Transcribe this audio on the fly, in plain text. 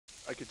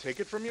I could take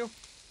it from you?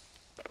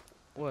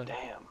 What?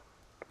 Damn.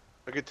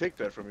 I could take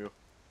that from you.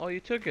 Oh, you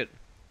took it.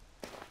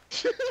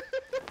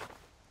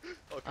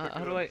 I'll cook How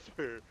it do on I?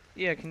 fire.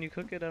 Yeah, can you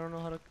cook it? I don't know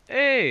how to.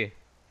 Hey!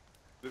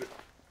 Did it...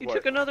 You What?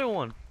 took another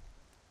one.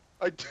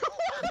 I do.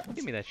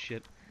 Give me that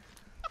shit.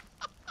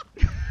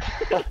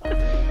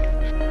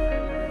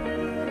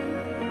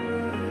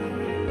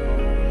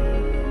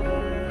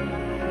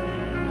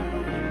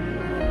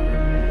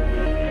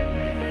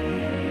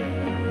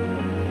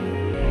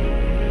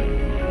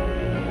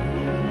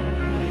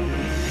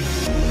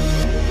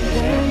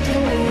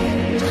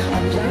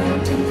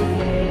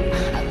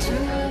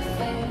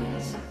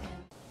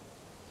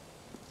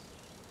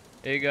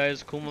 Hey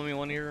guys, Cool Mummy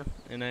 1 here,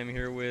 and I'm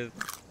here with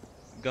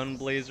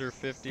Gunblazer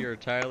 50 or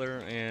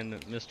Tyler and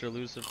Mr.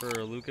 Lucifer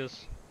or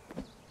Lucas.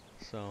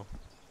 So,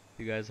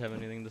 you guys have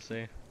anything to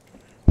say?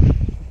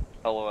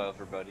 Hello,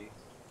 everybody.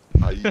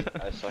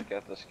 I suck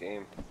at this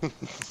game.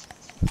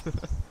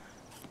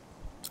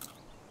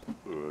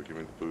 Ooh, give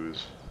me the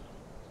booze.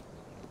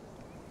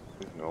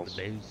 Anything else?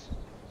 The booze.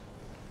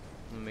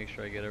 I'm gonna make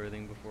sure I get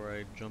everything before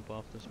I jump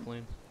off this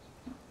plane.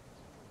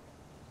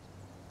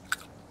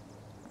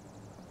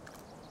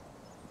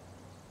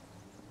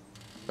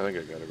 I think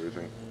I got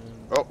everything.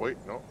 Oh, wait,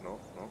 no,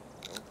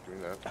 give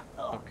me that.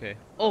 Okay.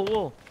 Oh,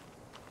 whoa!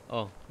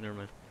 Oh, never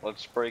mind.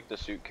 Let's break the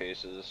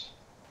suitcases.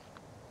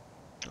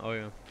 Oh,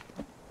 yeah.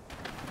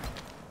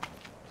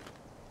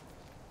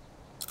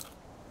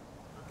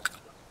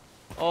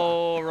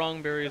 Oh,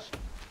 wrong berries.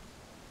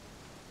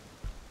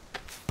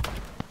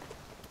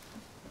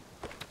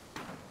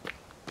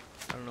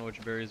 I don't know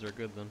which berries are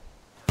good then.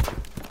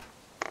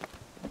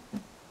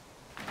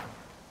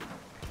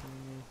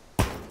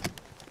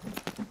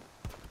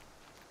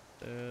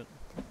 That.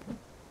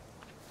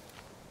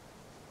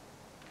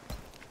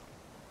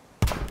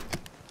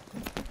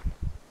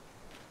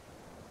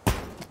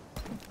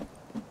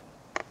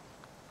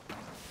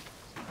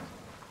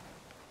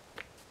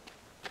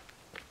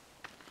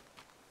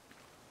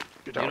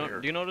 Get down here.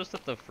 Do you notice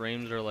that the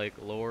frames are like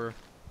lower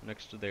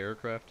next to the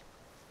aircraft?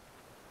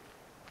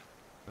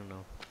 I don't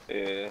know.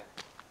 Yeah.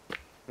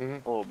 A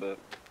little bit.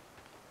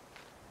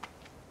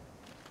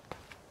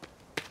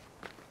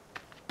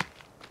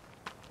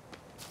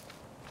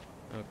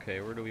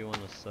 Okay, where do we want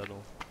to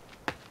settle?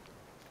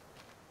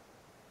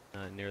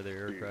 Near the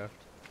aircraft.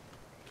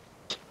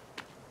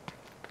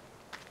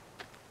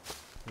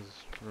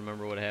 'Cause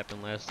remember what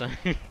happened last time?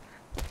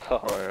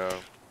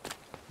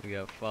 We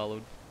got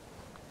followed.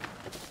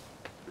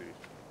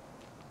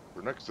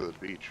 We're next to the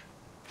beach.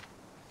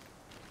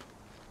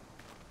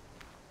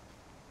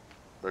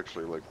 We're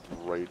actually like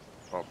right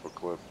off a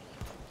cliff.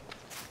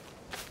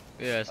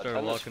 Yeah, I started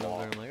tennis walking over ball.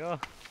 there. I'm like, oh.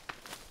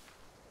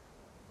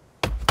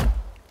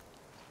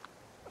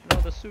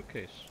 No, the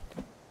suitcase.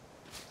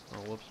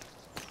 Oh, whoops.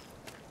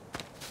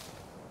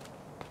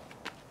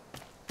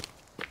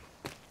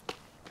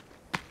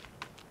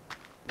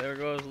 There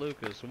goes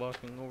Lucas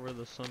walking over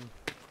the sun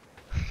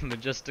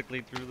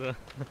majestically through the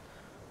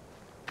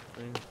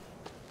thing.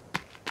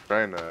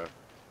 Trying to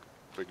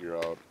figure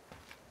out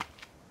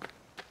what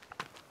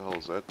the hell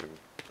is that thing?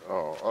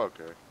 Oh,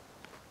 okay.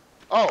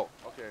 Oh,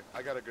 okay.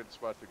 I got a good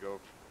spot to go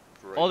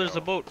for right Oh, there's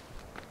now. a boat.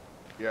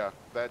 Yeah,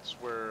 that's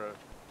where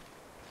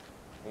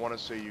I want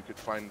to say you could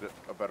find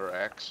a better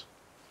axe.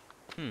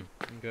 Okay.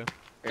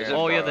 And,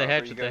 Oh yeah, the for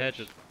hatchet, you the guys?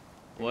 hatchet.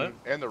 What?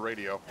 And the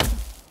radio.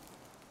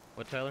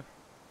 What, Tyler?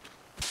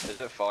 Is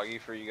it foggy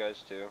for you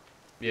guys too?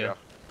 Yeah.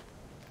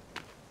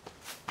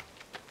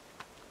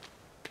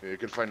 Yeah, you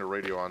could find a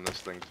radio on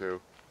this thing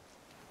too.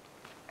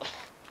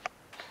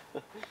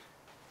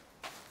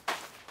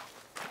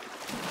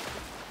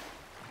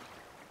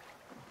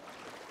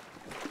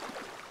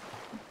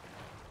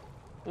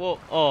 Whoa.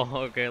 Oh,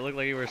 okay. It looked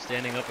like you were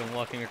standing up and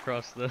walking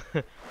across the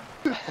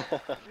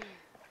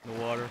the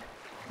water.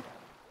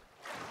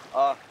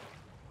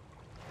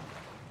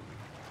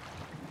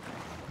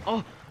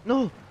 Oh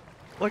no!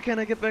 Why can't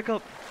I get back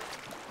up?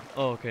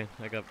 Oh, okay.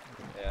 I got.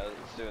 Yeah,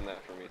 it's doing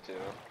that for me too.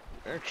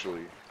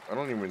 Actually, I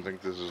don't even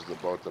think this is the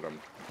boat that I'm...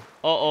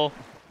 Uh oh.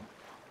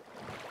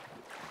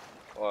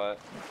 What?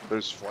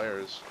 There's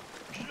flares.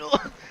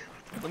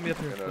 Let me up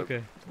here. And a-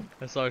 Okay.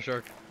 I saw a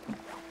shark.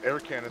 Air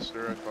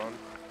canister I found.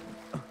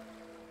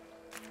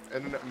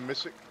 And then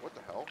missing... What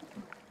the hell?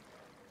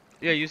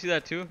 Yeah, you see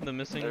that too? The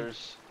missing.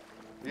 There's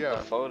Yeah.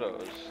 the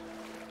photos.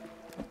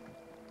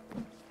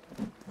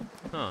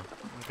 Huh.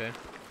 Okay.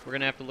 We're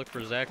gonna have to look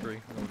for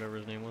Zachary or whatever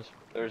his name was.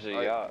 There's a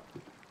yacht.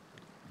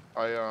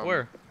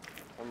 Where?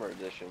 Summer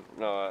edition.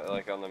 No,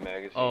 like on the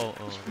magazine. Oh.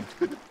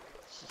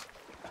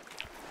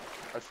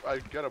 I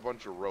got a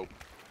bunch of rope.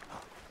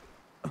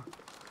 Where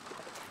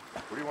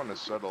do you want to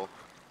settle?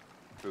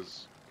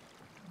 Because...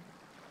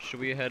 Should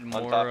we head On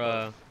more top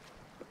of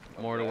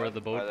more to where the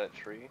By boat? that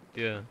tree.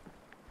 Yeah.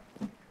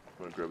 I'm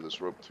gonna grab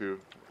this rope too.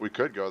 We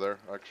could go there,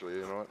 actually,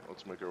 you know what?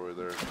 Let's make our way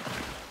there.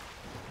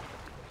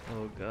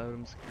 Oh god,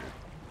 I'm scared.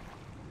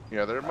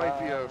 Yeah, there might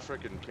be a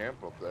frickin'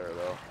 camp up there,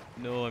 though.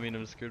 No, I mean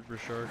I'm scared for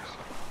sharks.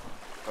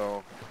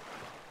 Oh.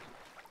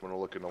 I'm gonna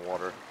look in the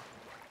water.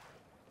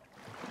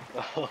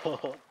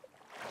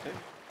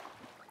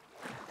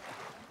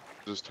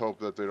 Just hope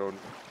that they don't.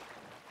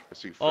 I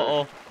see fish.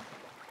 Uh-oh.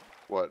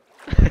 What?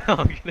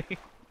 I'm kidding.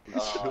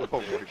 Oh,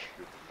 Oh dude.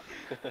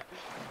 my god.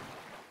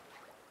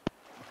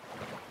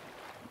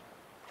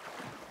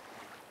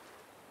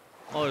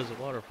 Oh, there's a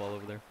waterfall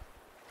over there.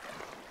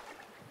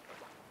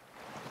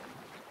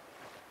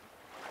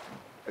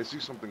 I see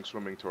something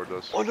swimming toward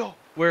us. Oh no!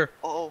 Where?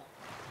 Oh!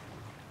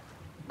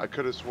 I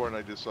could have sworn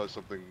I just saw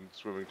something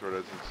swimming toward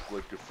us. It's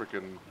like a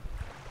freaking.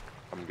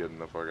 I'm getting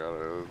the fuck out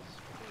of this.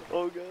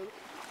 Oh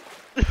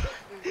god.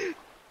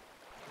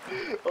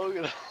 Oh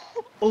god.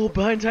 Oh,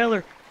 behind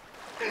Tyler.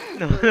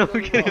 No, no,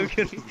 I'm kidding, I'm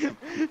kidding.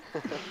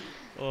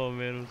 Oh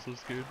man, I'm so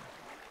scared.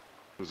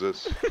 Who's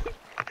this?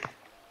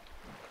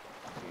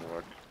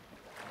 What?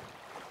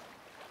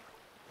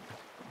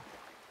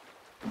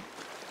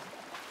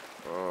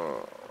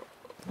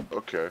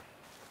 Okay.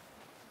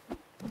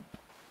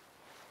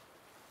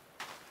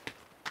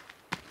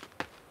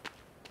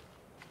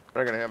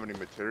 We're not gonna have any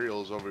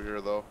materials over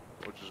here though,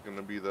 which is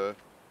gonna be the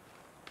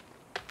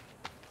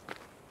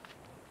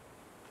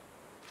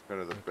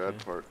kind of the bad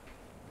Okay. part.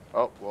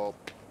 Oh well,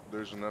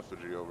 there's an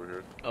effigy over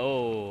here.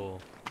 Oh.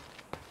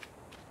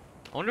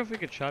 I wonder if we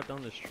could chop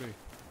down this tree.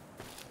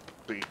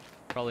 See?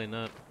 Probably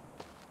not.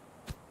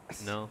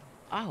 No.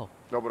 Ow.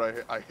 No,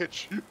 but I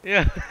hit you.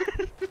 Yeah.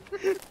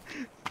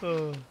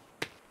 Oh.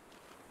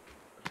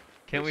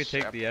 Can't we There's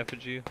take sap. the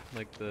effigy,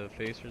 like the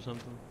face or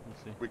something?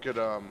 Let's see. We could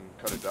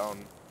cut it down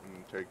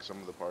and take some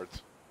of the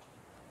parts.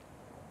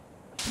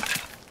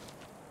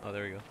 Oh,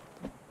 there we go.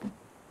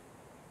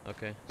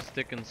 Okay,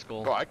 stick and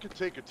skull. Oh, I could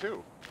take it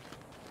too.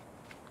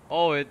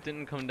 Oh, it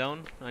didn't come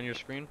down on your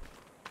screen?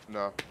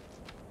 No.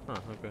 Huh,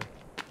 okay.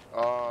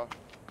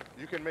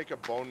 You can make a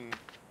bone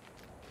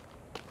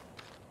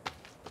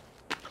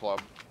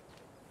club.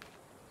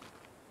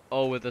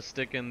 Oh, with a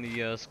stick and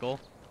the skull?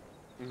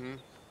 Mm-hmm.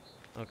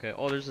 Okay.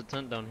 Oh, there's a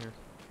tent down here.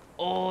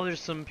 Oh,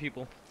 there's some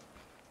people.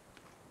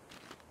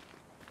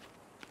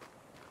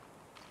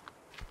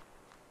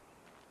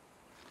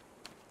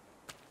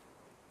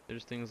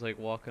 There's things like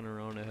walking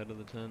around ahead of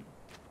the tent.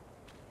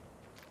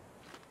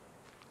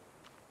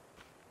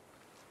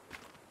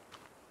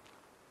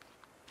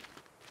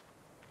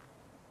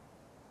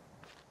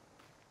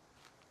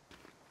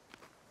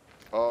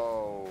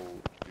 Oh,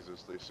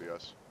 Jesus, they see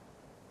us.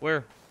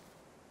 Where?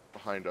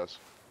 Behind us.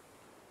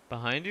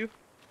 Behind you?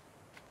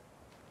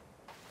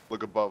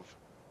 Look above.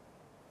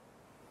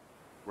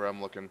 Where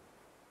I'm looking.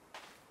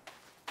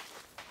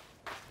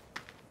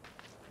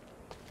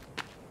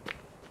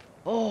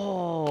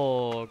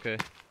 Oh, okay.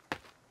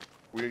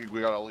 We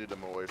gotta lead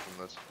them away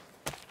from this.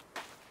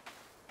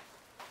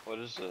 What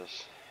is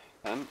this?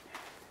 Tent?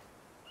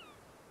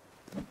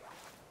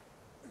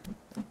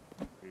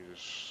 He's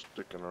just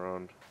sticking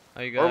around.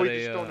 I Or got we a.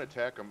 just don't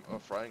attack him. A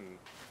frying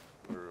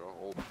or a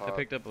whole pot. I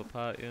picked up a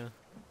pot, yeah.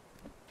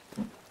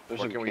 There's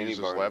Why some can't we candy use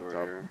this bars laptop?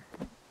 over here.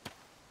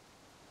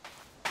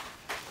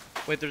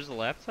 Wait, there's a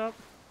laptop?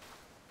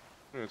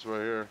 Yeah, it's right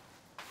here.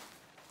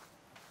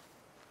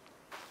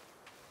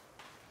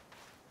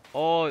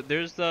 Oh,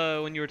 there's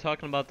the when you were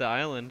talking about the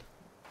island.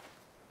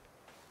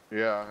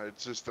 Yeah,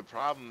 it's just the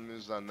problem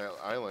is on that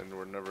island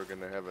we're never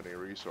gonna have any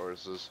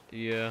resources.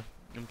 Yeah,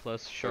 and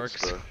plus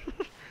sharks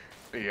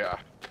Yeah.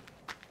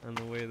 on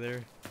the way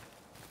there.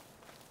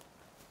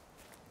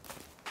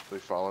 They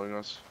following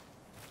us?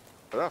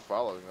 They're not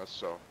following us,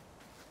 so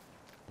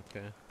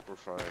Okay. we're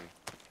fine.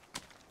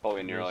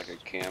 Probably near like a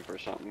Yes. camp or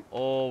something.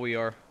 Oh, we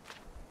are.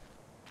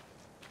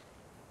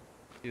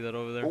 See that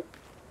over there? Oh.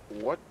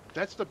 What?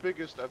 That's the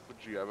biggest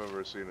effigy I've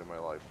ever seen in my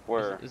life.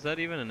 Where? Is that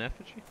even an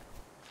effigy?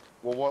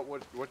 Well,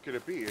 what could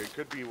it be? It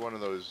could be one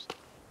of those.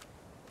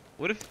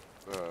 What if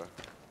Uh,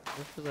 what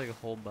if there's like a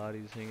whole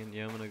body's hanging?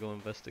 Yeah, I'm gonna go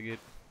investigate.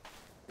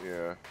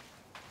 yeah.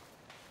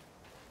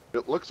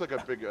 It looks like a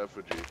big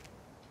effigy.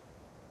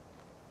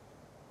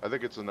 I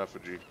think it's an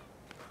effigy.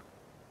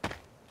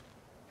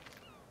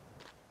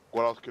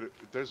 What else could it?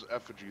 There's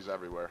effigies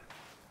everywhere.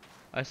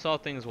 I saw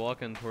things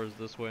walking towards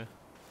this way.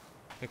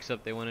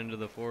 Except they went into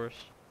the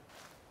forest.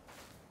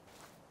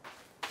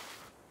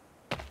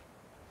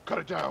 Cut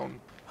it down.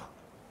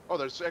 Oh,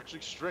 there's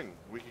actually string.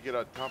 We could get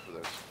on top of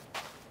this.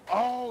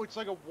 Oh, it's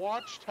like a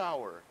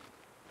watchtower.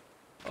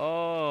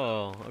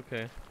 Oh,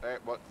 okay. Hey,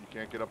 what? You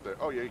can't get up there.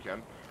 Oh, yeah, you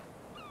can.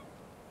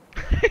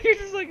 You're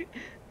just like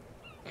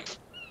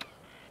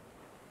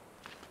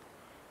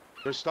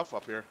There's stuff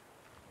up here.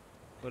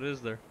 what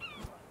is there?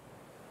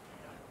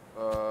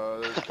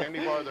 There's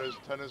candy bar. There's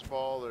tennis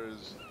ball.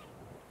 There's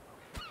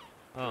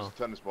Oh,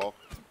 tennis ball.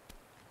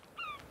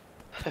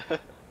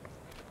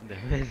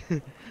 damn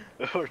it.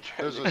 We're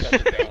trying There's to a cut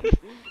it down.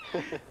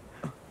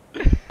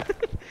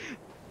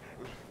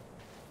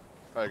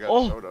 I got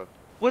Oh. soda.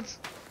 What's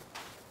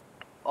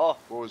Oh,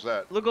 What was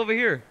that? look over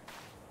here.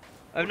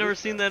 I've What never is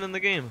seen that? that in the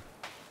game.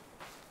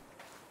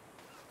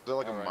 Is that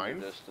like I'll a run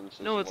mine? your distance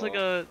No, as it's like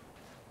well. a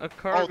Oh, the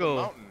cargo.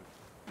 mountain.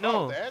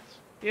 No. Oh, that?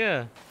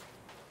 Yeah.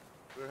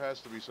 There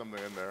has to be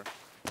something in there.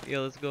 Yeah,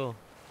 let's go.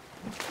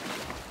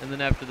 And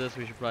then after this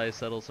we should probably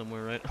settle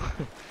somewhere, right?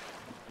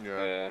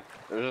 Yeah. Yeah.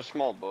 There's a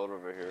small boat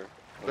over here.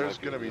 It There's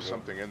might gonna be legal.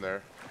 something in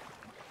there.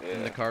 Yeah.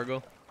 In the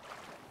cargo.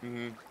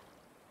 Mm-hmm.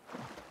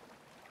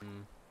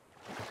 Hmm.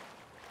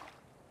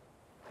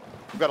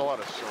 We've got a lot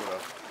of soda.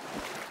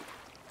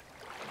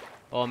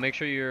 Oh, make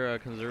sure you're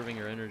conserving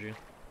your energy.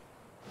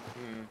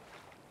 Hmm.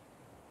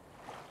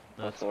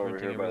 Not Nothing over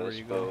sprinting here by everywhere this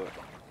you go. boat.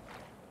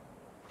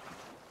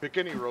 Pick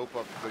any rope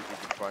up that you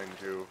can find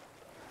too.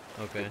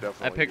 Okay. I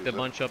definitely picked a use it.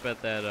 bunch up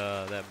at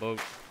that boat.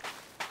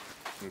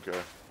 Okay.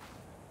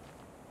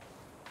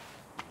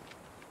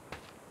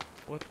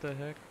 What the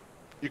heck?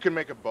 You can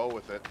make a bow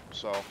with it,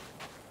 so.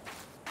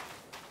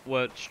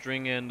 What,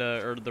 string and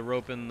or the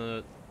rope and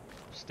the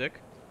stick?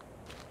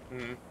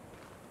 Hmm.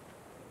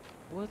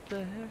 What the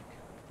heck?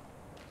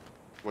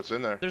 What's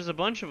in there? There's a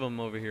bunch of them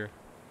over here.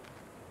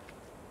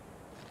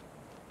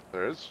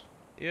 There is?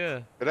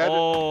 Yeah. It had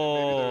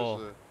Oh,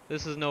 maybe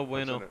there's this is no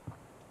what's in bueno.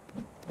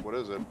 it? What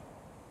is it?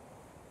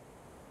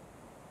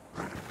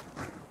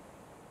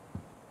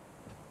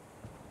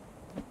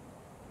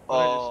 What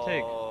did I just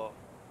take? Oh.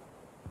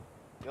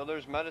 Yo,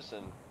 there's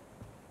medicine.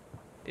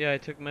 Yeah, I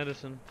took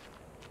medicine.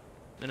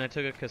 And I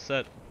took a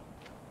cassette.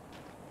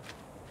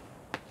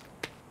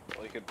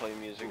 Well, you could play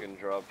music and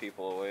draw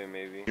people away,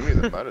 maybe. Give me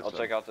the medicine. I'll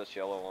check out this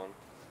yellow one.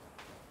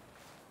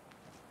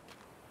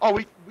 Oh,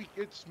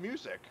 it's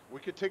music. We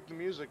could take the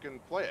music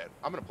and play it.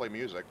 I'm gonna play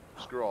music.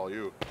 Screw all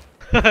you.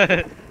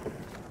 Play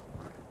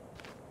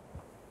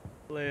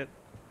it.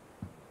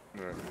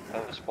 Alright,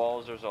 Tennis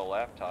balls, there's a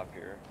laptop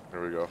here.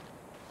 there we go.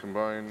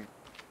 Combine.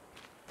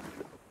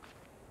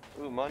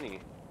 Ooh, money.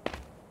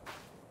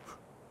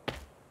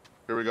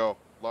 Here we go.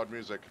 Loud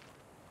music.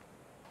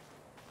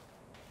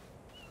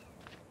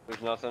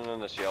 There's nothing in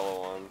this yellow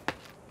one.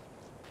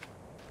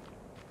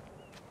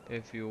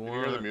 If you Can want.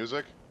 you hear the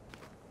music?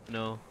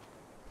 No.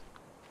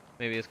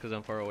 Maybe it's because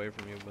I'm far away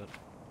from you, but.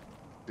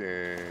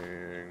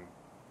 Ding.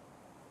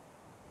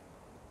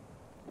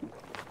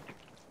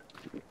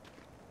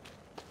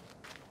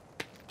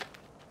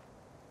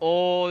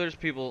 Oh, there's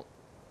people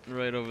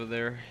right over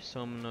there.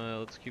 So I'm gonna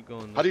let's keep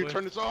going. This How do you way.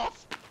 turn this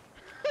off?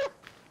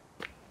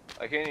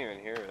 I can't even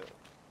hear it.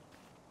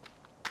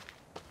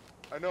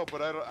 I know,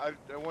 but I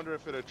wonder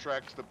if it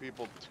attracts the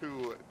people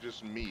to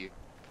just me.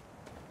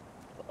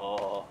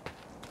 Oh.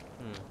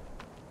 Hmm.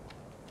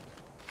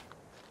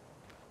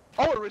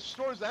 Oh, it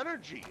restores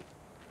energy.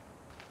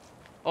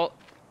 Oh,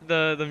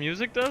 the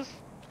music does?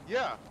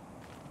 Yeah.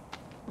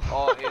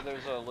 Oh, hey,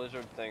 there's a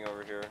lizard thing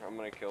over here. I'm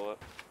gonna kill it.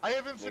 I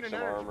have infinite some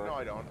energy. armor. No,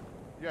 I don't.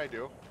 Yeah, I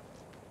do.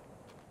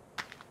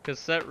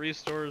 Cassette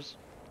restores.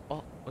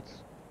 Oh, what's?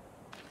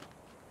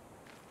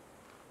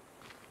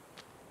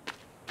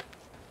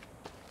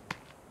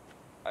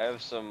 I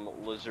have some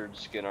lizard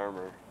skin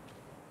armor.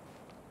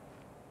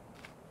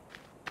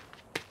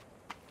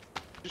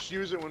 Just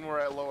use it when we're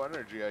at low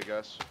energy, I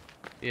guess.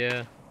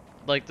 Yeah.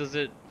 Like, does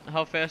it?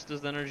 How fast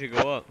does the energy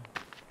go up?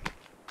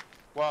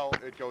 Well,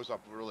 it goes up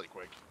really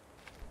quick.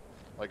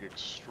 Like,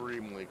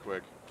 extremely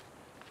quick.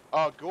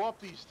 Go up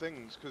these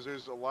things, because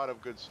there's a lot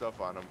of good stuff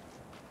on them.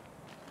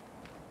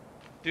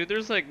 Dude,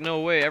 there's like no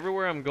way.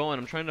 Everywhere I'm going,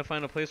 I'm trying to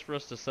find a place for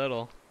us to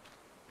settle.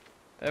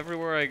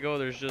 Everywhere I go,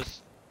 there's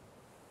just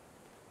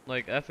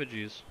like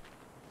effigies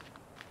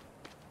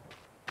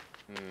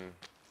Hmm.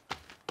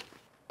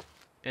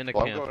 and a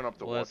Well, camp. I'm going up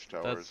the Well,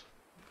 watchtowers.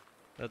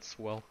 That's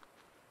swell.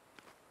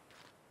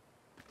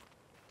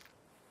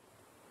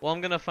 Well, I'm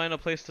gonna find a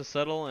place to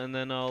settle, and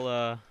then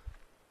I'll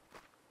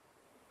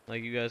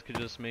like you guys could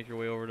just make your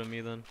way over to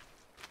me then,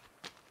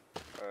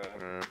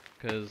 Alright.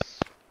 cause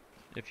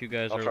if you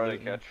guys I'll are try to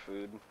looting- catch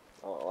food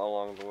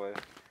along the way.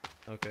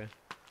 Okay.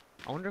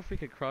 I wonder if we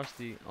could cross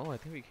the. Oh, I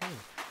think we can.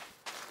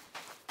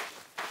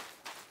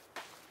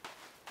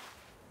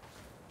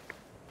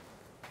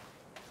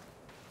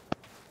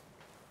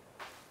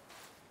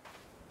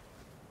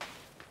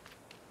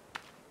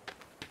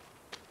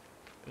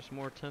 There's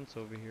more tents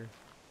over here.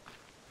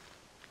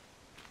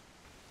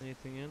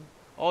 Anything in?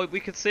 Oh, we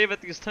could save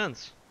at these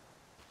tents.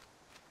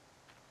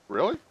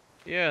 Really?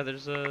 Yeah,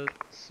 there's a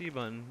C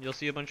button. You'll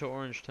see a bunch of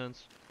orange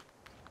tents.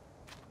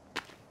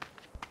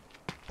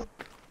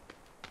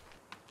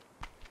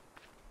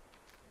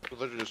 So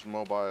they're just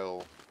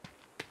mobile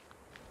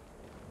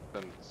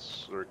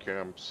tents or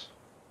camps.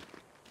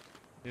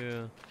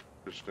 Yeah.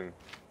 Interesting.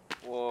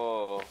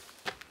 Whoa.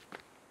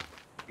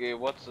 Gabe,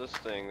 what's this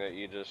thing that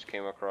you just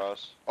came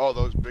across? Oh,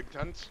 those big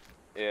tents?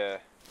 Yeah.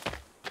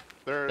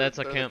 That's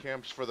a they're camp. The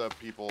camps for the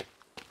people.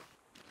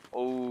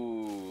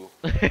 Oh.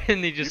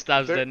 And he just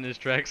stops there- dead in his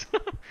tracks.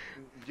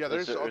 Yeah,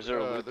 there's is there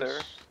a loot there?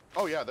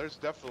 Oh yeah, there's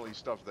definitely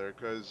stuff there.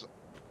 Cause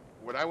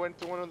when I went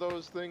to one of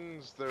those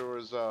things, there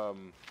was a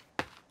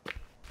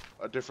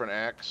different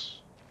axe.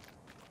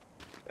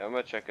 Yeah, I'm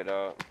gonna check it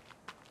out.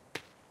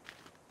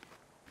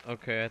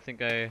 Okay, I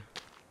think I...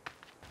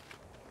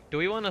 Do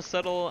we want to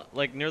settle,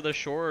 like, near the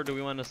shore, or do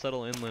we want to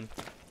settle inland?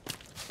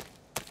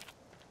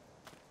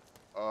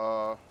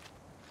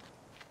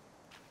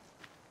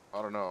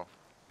 I don't know.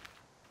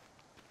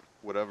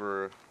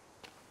 Whatever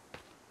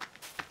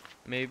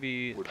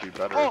Maybe... would be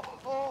better. Oh!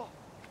 Oh!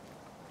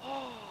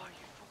 Oh!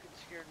 You fucking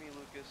scared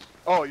Lucas.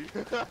 Oh, you.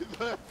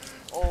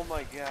 Oh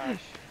my gosh.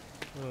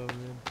 Oh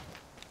man.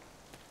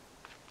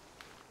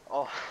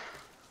 Oh.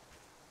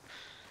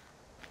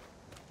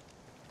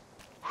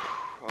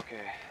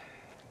 Okay.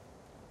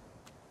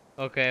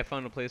 Okay, I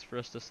found a place for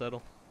us to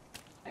settle.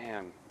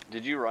 Damn.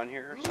 Did you run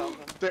here or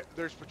something?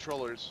 There's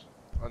patrollers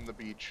on the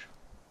beach.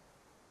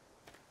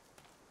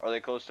 Are they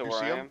close to You where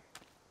see I 'em? am?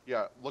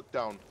 Yeah, look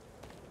down.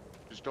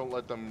 Just don't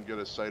let them get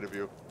a sight of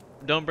you.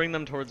 Don't bring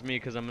them towards me,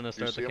 cause I'm gonna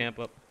start see the 'em? camp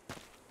up.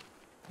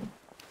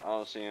 I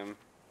don't see him.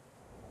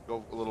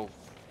 Go a little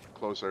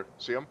closer.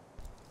 See them?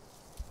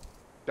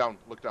 Down.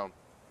 Look down.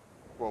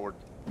 Forward.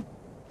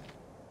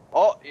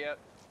 Oh, yep.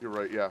 You're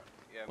right. Yeah.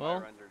 Yeah, Well,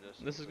 my render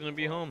distance This is gonna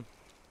be well. home.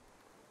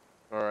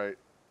 All right.